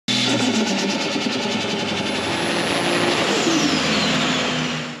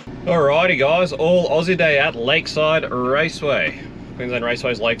Alrighty guys, all Aussie day at Lakeside Raceway. Queensland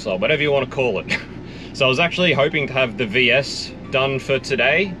Raceway's Lakeside, whatever you want to call it. So I was actually hoping to have the VS done for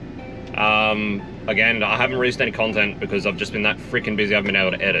today. Again, I haven't released any content because I've just been that freaking busy, I haven't been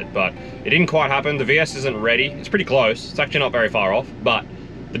able to edit, but it didn't quite happen. The VS isn't ready. It's pretty close. It's actually not very far off, but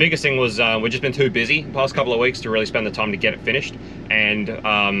the biggest thing was we've just been too busy the past couple of weeks to really spend the time to get it finished, and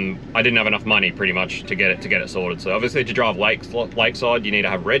I didn't have enough money pretty much to get it sorted. So obviously to drive Lakeside you need to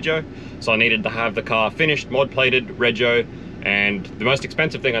have rego, so I needed to have the car finished, mod plated, rego, and the most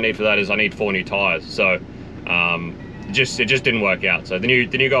expensive thing I need for that is I need 4 new tires. So it just didn't work out. So the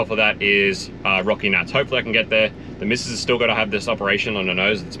new goal for that is Rocky Nats. Hopefully I can get there. The missus has still got to have this operation on her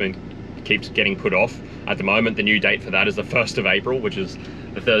nose that's keeps getting put off. At the moment the new date for that is the 1st of April, which is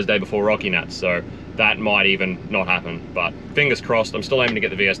the Thursday before Rocky Nats, so that might even not happen, but fingers crossed. I'm still aiming to get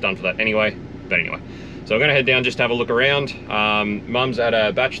the VS done for that anyway. But anyway, so I'm gonna head down just to have a look around. Mum's at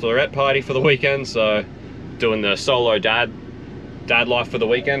a bachelorette party for the weekend, so doing the solo dad life for the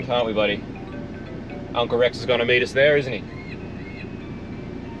weekend, aren't we, buddy? Uncle Rex is gonna meet us there, isn't he?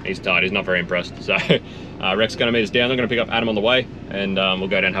 He's tired, he's not very impressed. So Rex is gonna meet us down. I'm gonna pick up Adam on the way, and we'll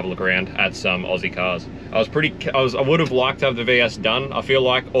go down and have a look around at some Aussie cars. I would have liked to have the VS done. I feel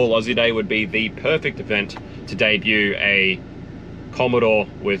like All Aussie Day would be the perfect event to debut a Commodore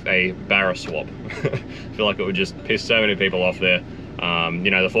with a Barra swap. I feel like it would just piss so many people off there.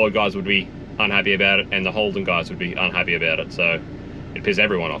 You know, the Ford guys would be unhappy about it, and the Holden guys would be unhappy about it, so it'd piss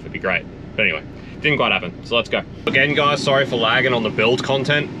everyone off. It'd be great. But anyway, didn't quite happen, so let's go. Again guys, sorry for lagging on the build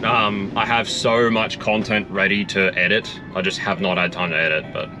content. I have so much content ready to edit. I just have not had time to edit,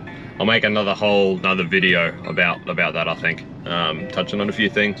 but I'll make another video about that, I think, touching on a few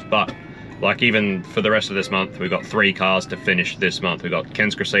things. But like, even for the rest of this month, we've got 3 cars to finish this month. We've got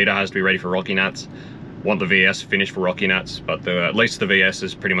Ken's Crusader has to be ready for Rocky Nats. Want the VS finished for Rocky Nats, but at least the VS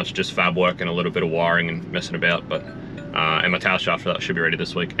is pretty much just fab work and a little bit of wiring and messing about. But and my tail shaft for that should be ready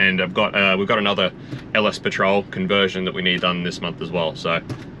this week. And we've got another LS Patrol conversion that we need done this month as well. So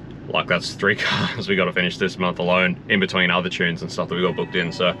like, that's 3 cars we got to finish this month alone, in between other tunes and stuff that we got booked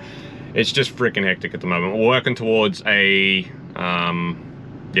in. So it's just freaking hectic at the moment. We're working towards we're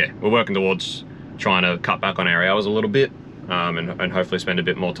working towards trying to cut back on our hours a little bit, and hopefully spend a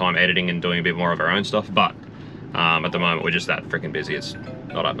bit more time editing and doing a bit more of our own stuff. But at the moment we're just that freaking busy, it's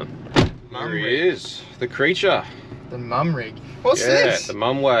not happening. There he is, the creature. The mum rig. What's this? Yeah, the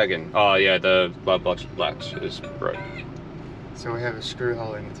mum wagon. Oh yeah, the blood blacks is broke. So we have a screw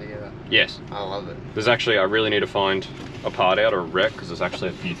holding it together. Yes. I love it. There's actually, I really need to find a part out or a wreck, because there's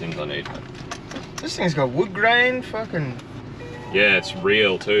actually a few things I need. This thing's got wood grain, fucking... Yeah, it's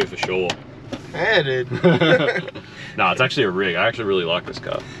real too, for sure. Yeah, dude. No, it's actually a rig. I actually really like this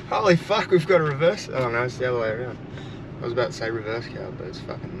car. Holy fuck, we've got a reverse... Oh no, it's the other way around. I was about to say reverse cow, but it's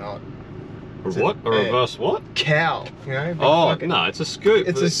fucking not. What? A reverse what? Cow, you know? Oh, fucking... no, it's a scoop.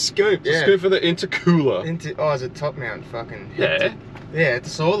 It's a scoop, yeah. It's a scoop for the intercooler. Oh, it's a top mount fucking... Yeah. Yeah,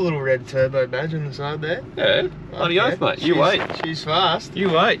 it's a little red turbo badge on the side there. Yeah, bloody oath, mate. You wait. She's fast. You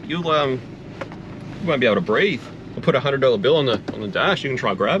wait. You won't be able to breathe. I'll put a $100 bill on the dash. You can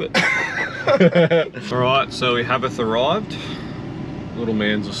try and grab it. All right, so we have arrived. Little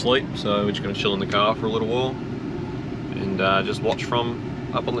man's asleep, so we're just gonna chill in the car for a little while and just watch from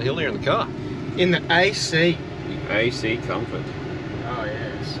up on the hill here in the car. In the AC. The AC comfort. Oh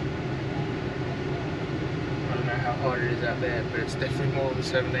yes. I don't know how hot it is out there, but it's definitely more than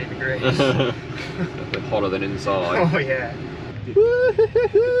 17 degrees. Definitely hotter than inside. Oh yeah.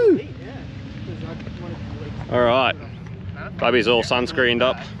 Woo-hoo-hoo. All right, baby's all sunscreened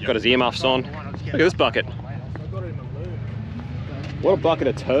up, got his earmuffs on. Look at this bucket. What a bucket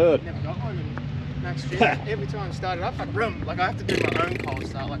of turd. Every time I start it up, like I have to do my own cold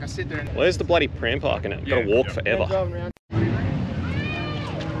start. Like I sit there and... Where's the bloody pram park in it? Gotta walk forever.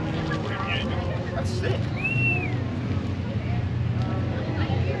 That's sick.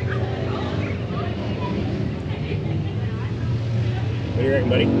 What do you reckon,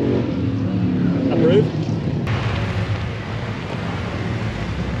 buddy? Approve?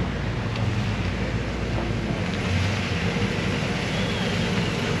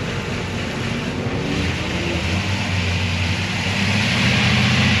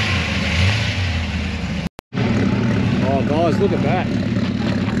 Oh guys, look at that.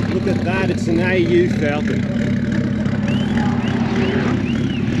 Look at that, it's an AU Falcon.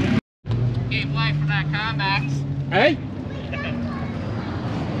 Get away from that car, Max. Hey?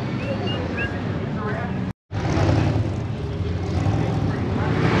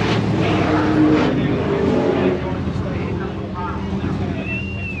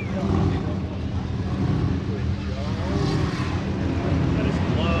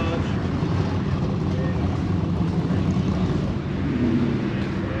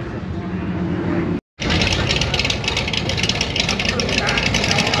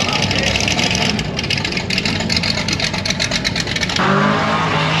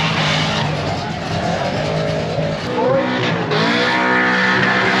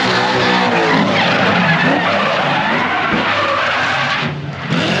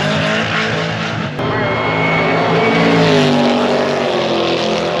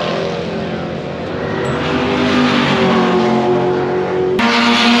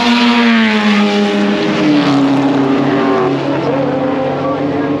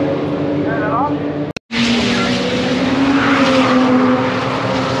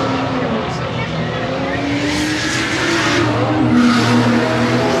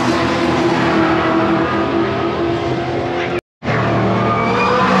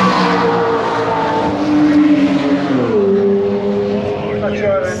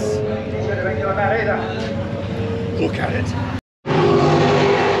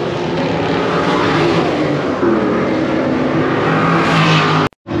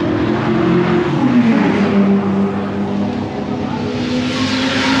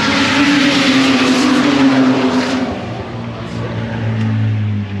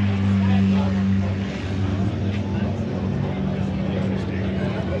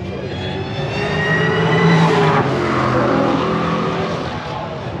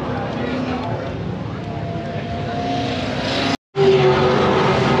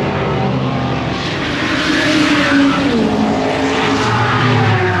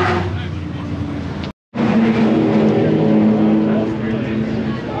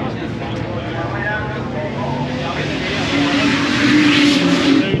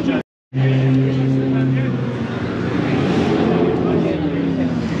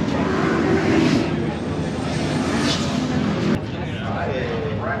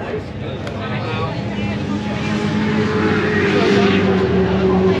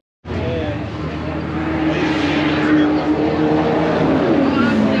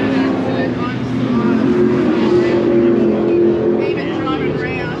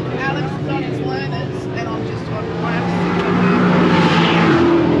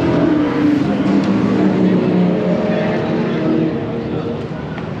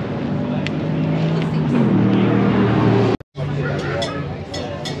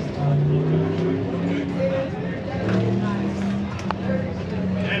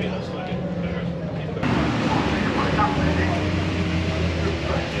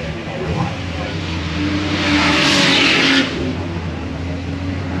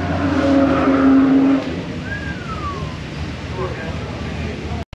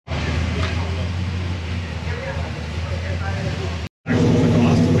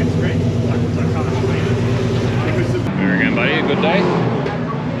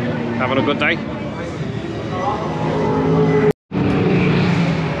 a good day?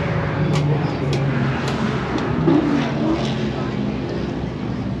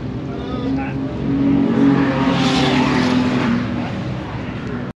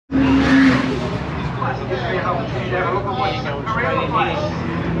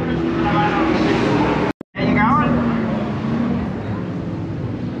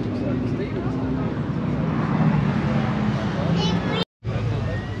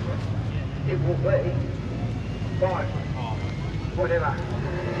 Whatever,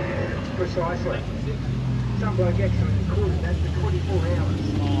 precisely. Some bloke actually recorded that for 24 hours.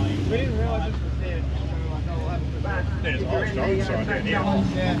 We didn't realise this was there. But there's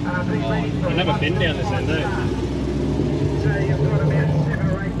I've never been down this end, eh? So you've got about 7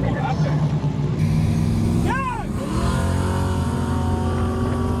 or 8 minutes.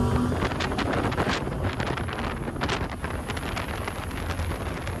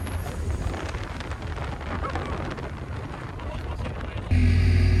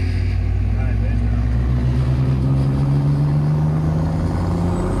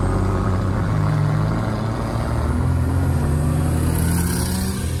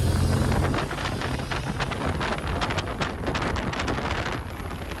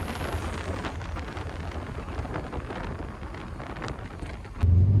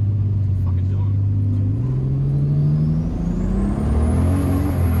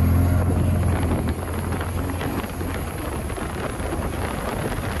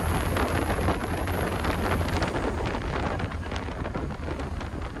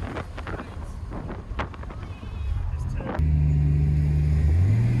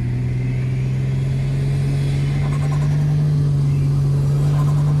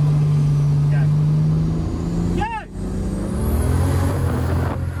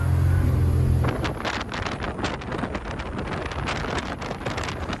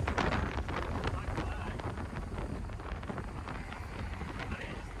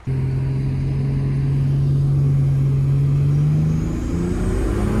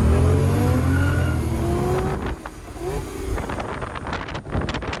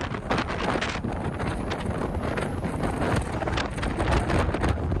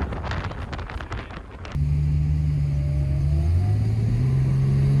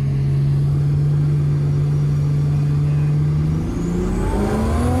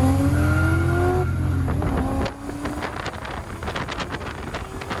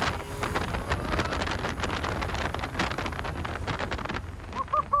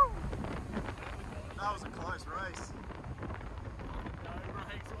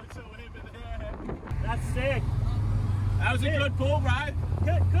 That's sick. That was a good pull, bro.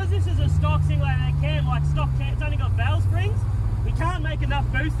 Because this is a stock simulator that can, like stock can, it's only got valve springs, we can't make enough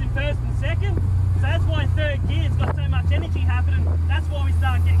boost in first and second. So that's why third gear's got so much energy happening. That's why we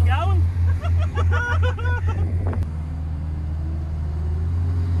start getting going.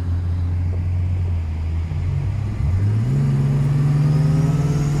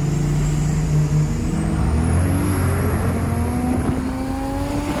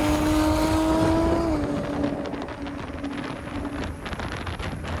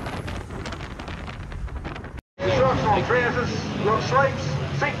 Trousers, long sleeves,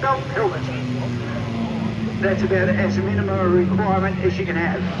 seatbelt, helmet. That's about as a minimum requirement as you can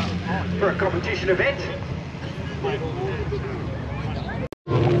have for a competition event.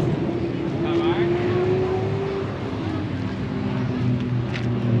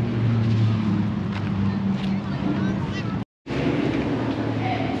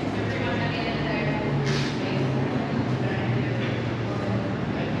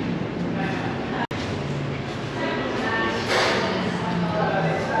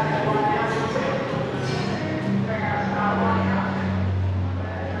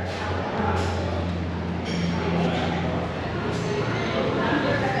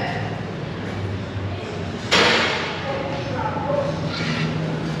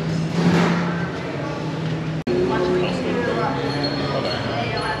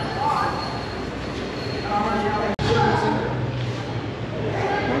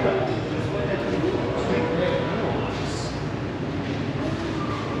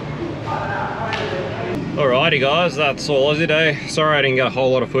 Alrighty guys, that's All Aussie day. Sorry I didn't get a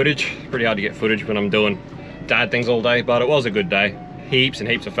whole lot of footage. Pretty hard to get footage when I'm doing dad things all day, but it was a good day. Heaps and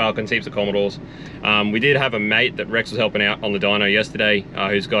heaps of Falcons, heaps of Commodores. We did have a mate that Rex was helping out on the dyno yesterday,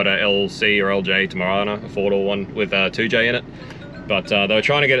 who's got a LC or LJ Tamarana, a 4-door one with 2J in it. But they were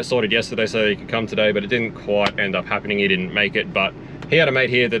trying to get it sorted yesterday so he could come today, but it didn't quite end up happening. He didn't make it, but he had a mate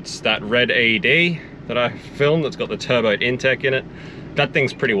here that's that red ED that I filmed that's got the turbo Intech in it. That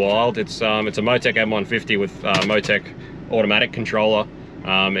thing's pretty wild. It's a Motec M150 with Motec automatic controller.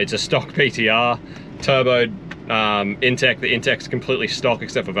 It's a stock PTR, turbo Intech. The Intech's completely stock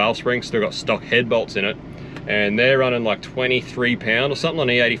except for valve springs, still got stock head bolts in it. And they're running like 23 pound or something on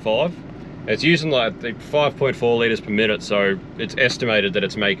E85. It's using like 5.4 litres per minute, so it's estimated that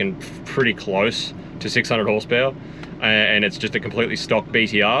it's making pretty close to 600 horsepower. And it's just a completely stock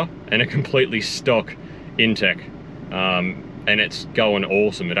BTR and a completely stock Intech. And it's going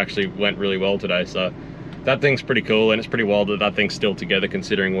awesome. It actually went really well today, so that thing's pretty cool, and it's pretty wild that that thing's still together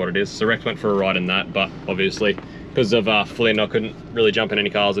considering what it is. So Rex went for a ride in that, but obviously because of Flynn, I couldn't really jump in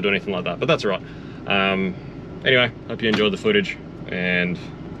any cars or do anything like that, but that's all right. Anyway, hope you enjoyed the footage, and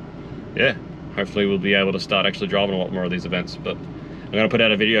yeah, hopefully we'll be able to start actually driving a lot more of these events. But I'm going to put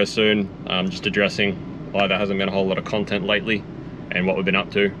out a video soon, just addressing why there hasn't been a whole lot of content lately and what we've been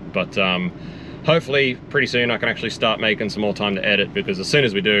up to. But hopefully pretty soon I can actually start making some more time to edit, because as soon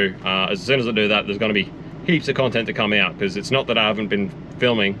as we do, as soon as I do that, there's going to be heaps of content to come out, because it's not that I haven't been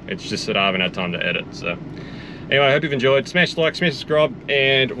filming, it's just that I haven't had time to edit. So anyway, I hope you've enjoyed. Smash the like, smash the subscribe,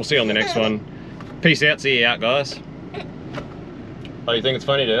 and we'll see you on the next one. Peace out, see you out, guys. Oh, you think it's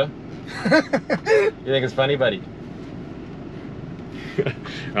funny, do you? You think it's funny, buddy?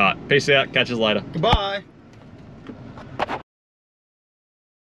 Alright, peace out, catch us later. Goodbye.